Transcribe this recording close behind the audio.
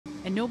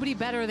And nobody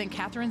better than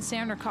Kathryn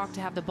Sandercock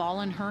to have the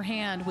ball in her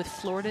hand with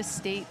Florida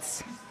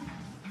State's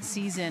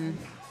season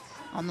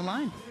on the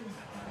line.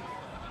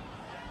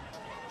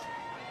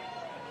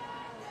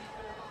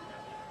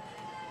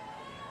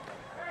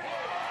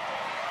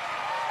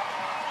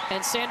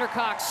 And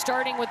Sandercock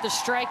starting with the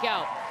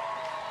strikeout.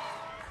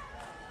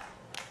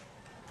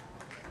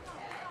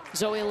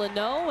 Zoe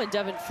Leno and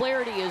Devin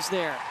Flaherty is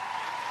there.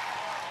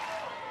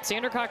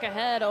 Sandercock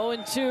ahead,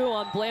 0-2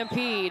 on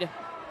Blampede.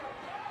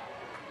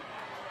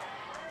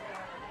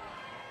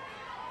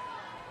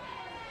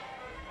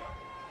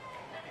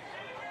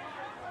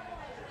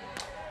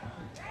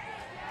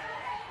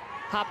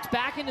 Hopped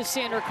back into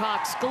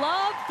Sandercock's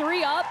glove,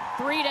 3 up,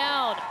 3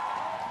 down.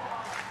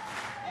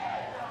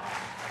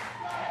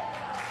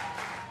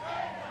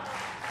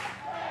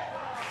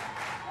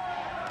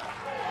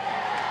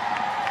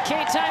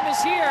 K-time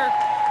is here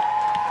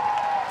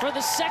for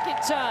the second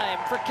time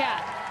for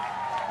Kat.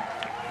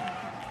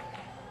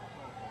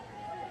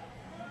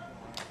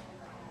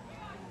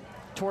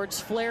 Towards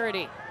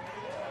Flaherty.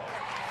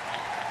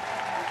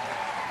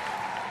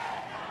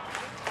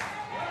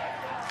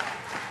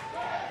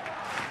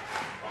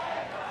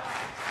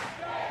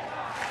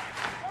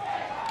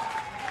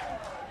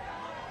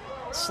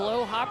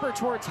 Slow hopper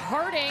towards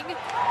Harding.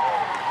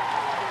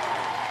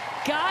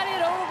 Got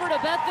it over to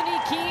Bethany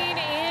Keene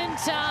in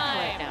time.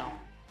 Right now.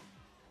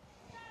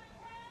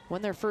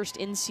 Won their first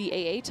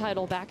NCAA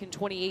title back in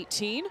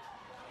 2018.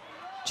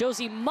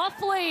 Josie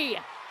Muffley,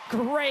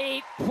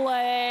 great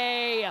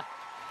play.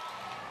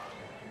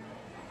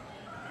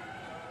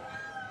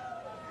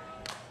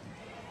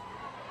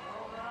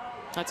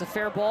 That's a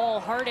fair ball,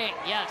 Harding,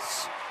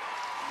 yes.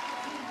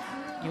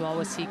 You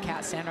always see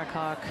Kat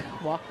Sandercock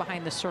walk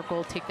behind the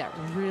circle, take that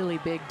really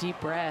big, deep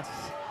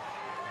breath.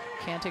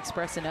 Can't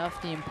express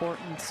enough the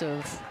importance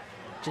of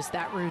just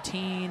that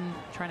routine,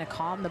 trying to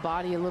calm the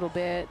body a little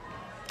bit.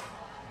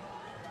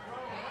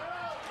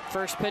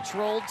 First pitch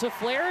rolled to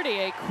Flaherty,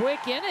 a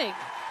quick inning.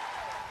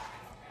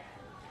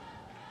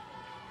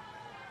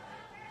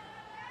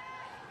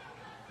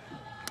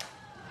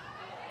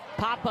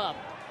 Pop up.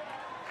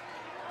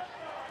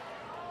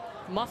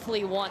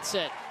 Muffley wants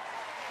it.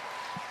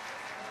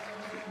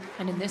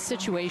 And in this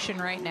situation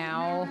right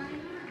now,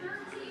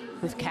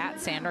 with Kat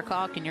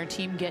Sandercock and your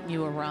team getting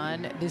you a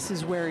run, this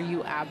is where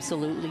you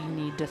absolutely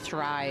need to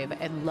thrive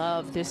and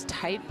love this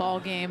tight ball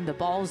game. The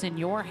ball's in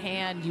your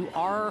hand. You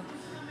are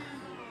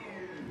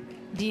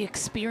the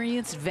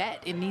experienced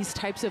vet in these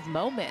types of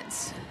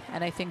moments.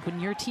 And I think when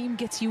your team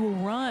gets you a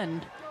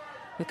run,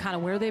 with kind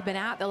of where they've been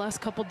at the last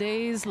couple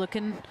days,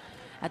 looking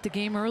at the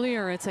game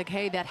earlier, it's like,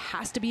 hey, that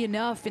has to be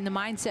enough in the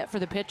mindset for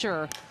the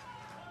pitcher.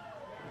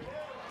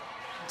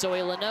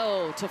 Zoe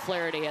Leno to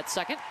Flaherty at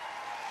second.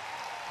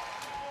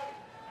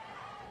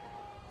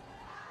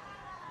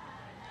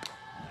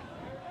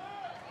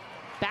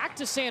 Back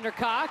to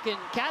Sandercock, and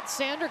Kat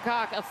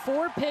Sandercock, a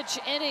 4-pitch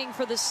inning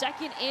for the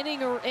second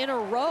inning in a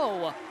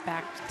row.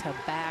 Back to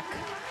back.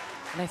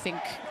 And I think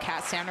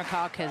Kat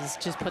Sandercock has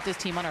just put this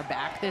team on her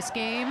back this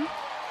game.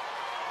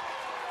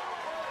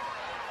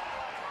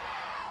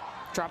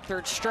 Drop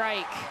third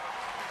strike.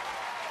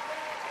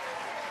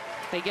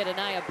 They get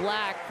Anaya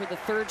Black for the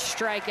third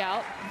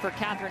strikeout for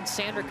Kathryn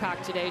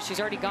Sandercock today. She's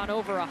already gone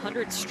over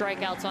 100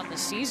 strikeouts on the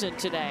season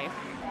today.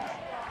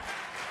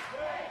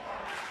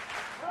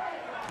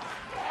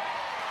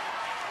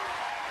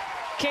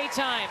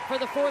 K-time for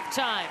the 4th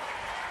time.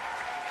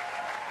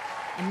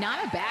 And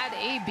not a bad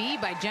AB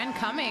by Jen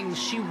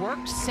Cummings. She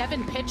worked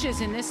 7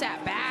 pitches in this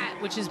at-bat,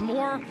 which is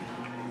more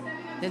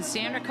than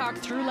Sandercock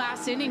threw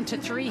last inning to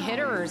 3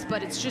 hitters,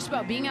 but it's just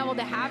about being able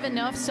to have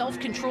enough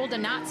self-control to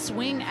not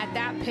swing at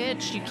that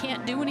pitch. You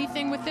can't do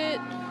anything with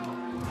it.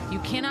 You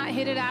cannot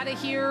hit it out of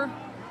here.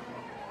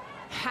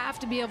 Have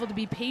to be able to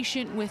be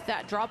patient with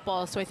that drop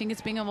ball. So I think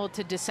it's being able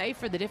to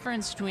decipher the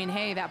difference between,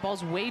 hey, that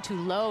ball's way too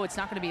low, it's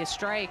not going to be a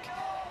strike.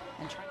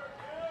 And try.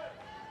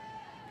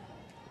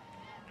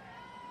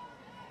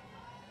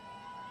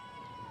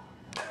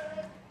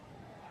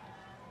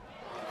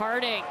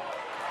 Harding,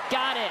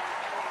 got it.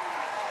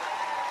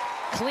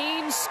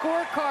 Clean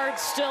scorecard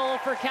still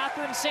for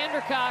Kathryn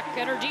Sandercock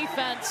and her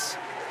defense.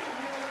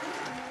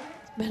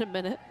 It's been a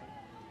minute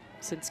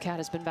since Kat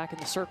has been back in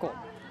the circle.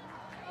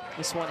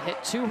 This one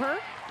hit to her,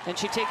 and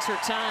she takes her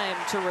time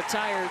to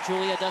retire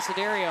Julia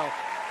Desiderio.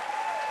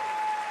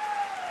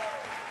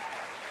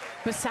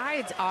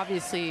 Besides,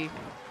 obviously,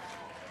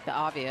 the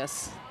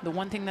obvious, the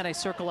one thing that I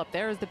circle up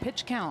there is the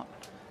pitch count.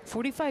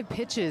 45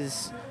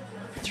 pitches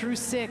through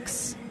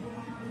 6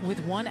 with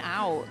 1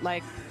 out.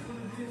 Like,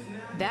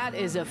 that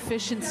is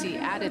efficiency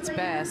at its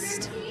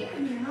best.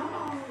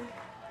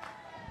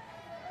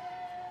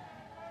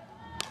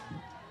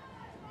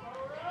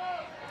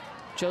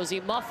 Josie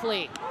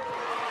Muffley.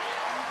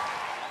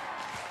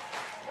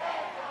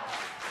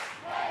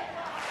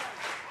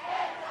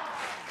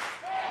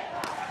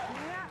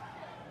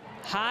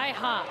 High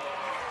hop.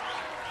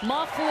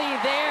 Muffley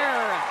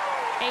there.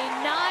 A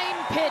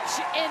 9-pitch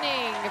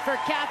inning for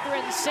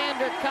Kathryn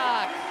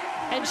Sandercock,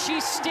 and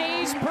she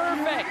stays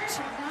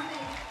perfect.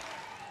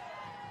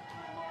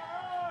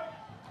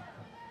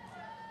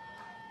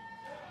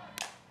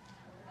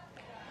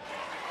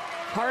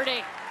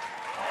 Harding.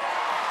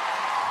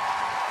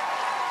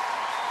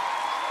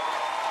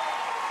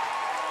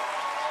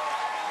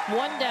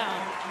 One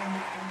down.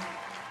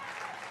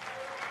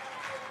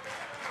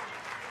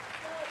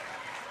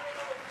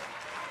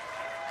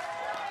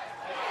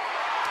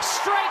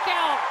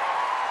 Strikeout.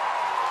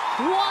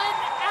 1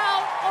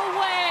 out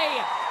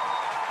away.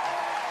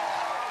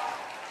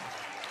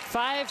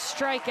 5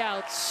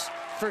 strikeouts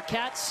for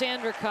Kat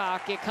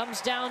Sandercock. It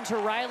comes down to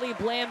Riley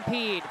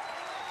Blampede.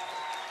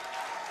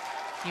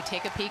 You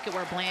take a peek at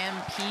where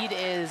Blampede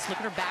is. Look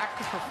at her back,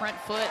 her front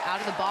foot out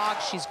of the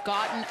box. She's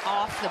gotten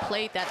off the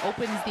plate. That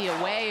opens the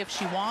away if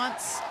she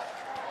wants.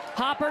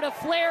 Hopper to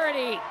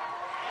Flaherty.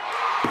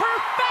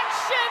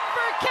 Perfection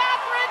for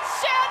Kathryn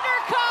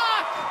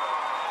Sandercock.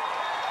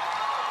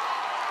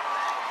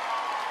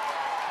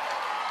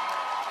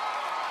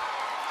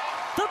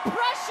 The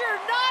pressure,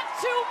 not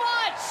too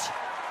much.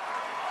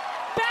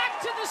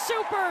 Back to the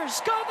Supers.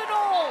 Go the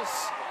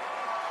Noles.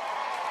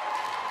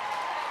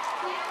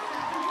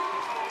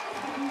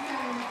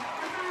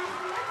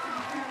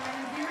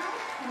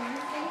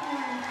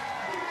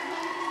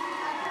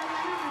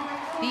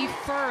 The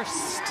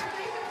first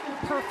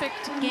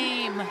perfect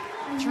game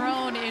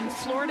thrown in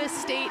Florida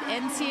State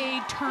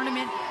NCAA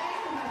tournament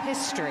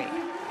history.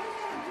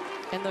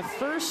 And the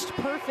first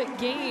perfect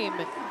game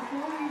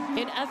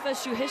in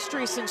FSU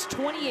history since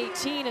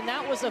 2018, and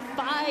that was a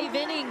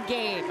 5-inning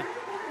game.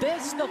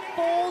 This, the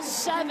full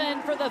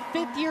 7 for the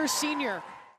 5th-year senior.